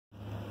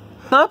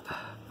Snup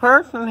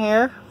person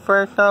here.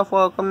 First off,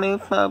 welcome new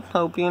Snup.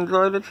 Hope you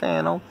enjoy the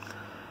channel.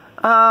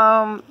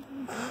 So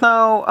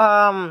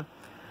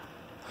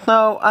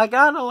I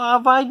got a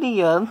lot of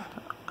ideas,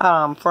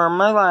 for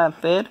my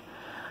last vid.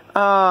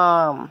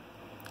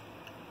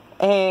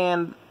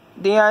 And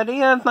the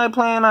ideas I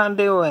plan on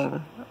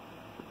doing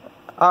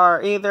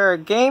are either a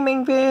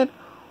gaming vid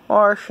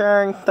or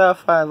sharing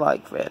stuff I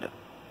like vid.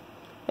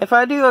 If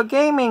I do a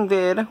gaming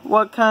vid,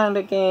 what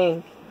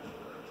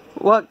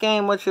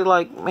game would you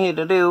like me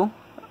to do?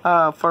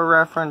 For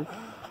reference,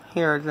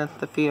 here are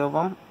just a few of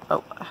them.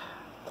 Oh.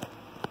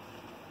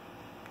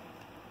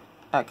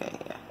 Okay,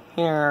 yeah.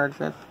 Here are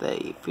just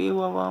a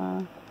few of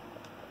them.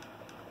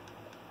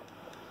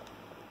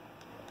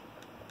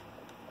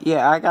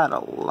 Yeah, I got a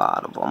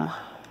lot of them.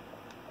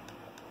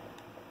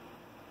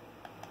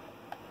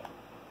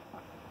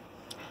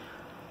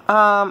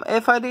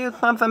 If I do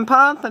something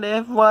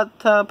positive, what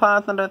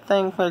positive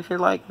things would you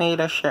like me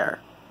to share?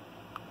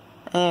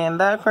 And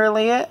that's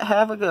really it.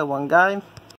 Have a good one, guys.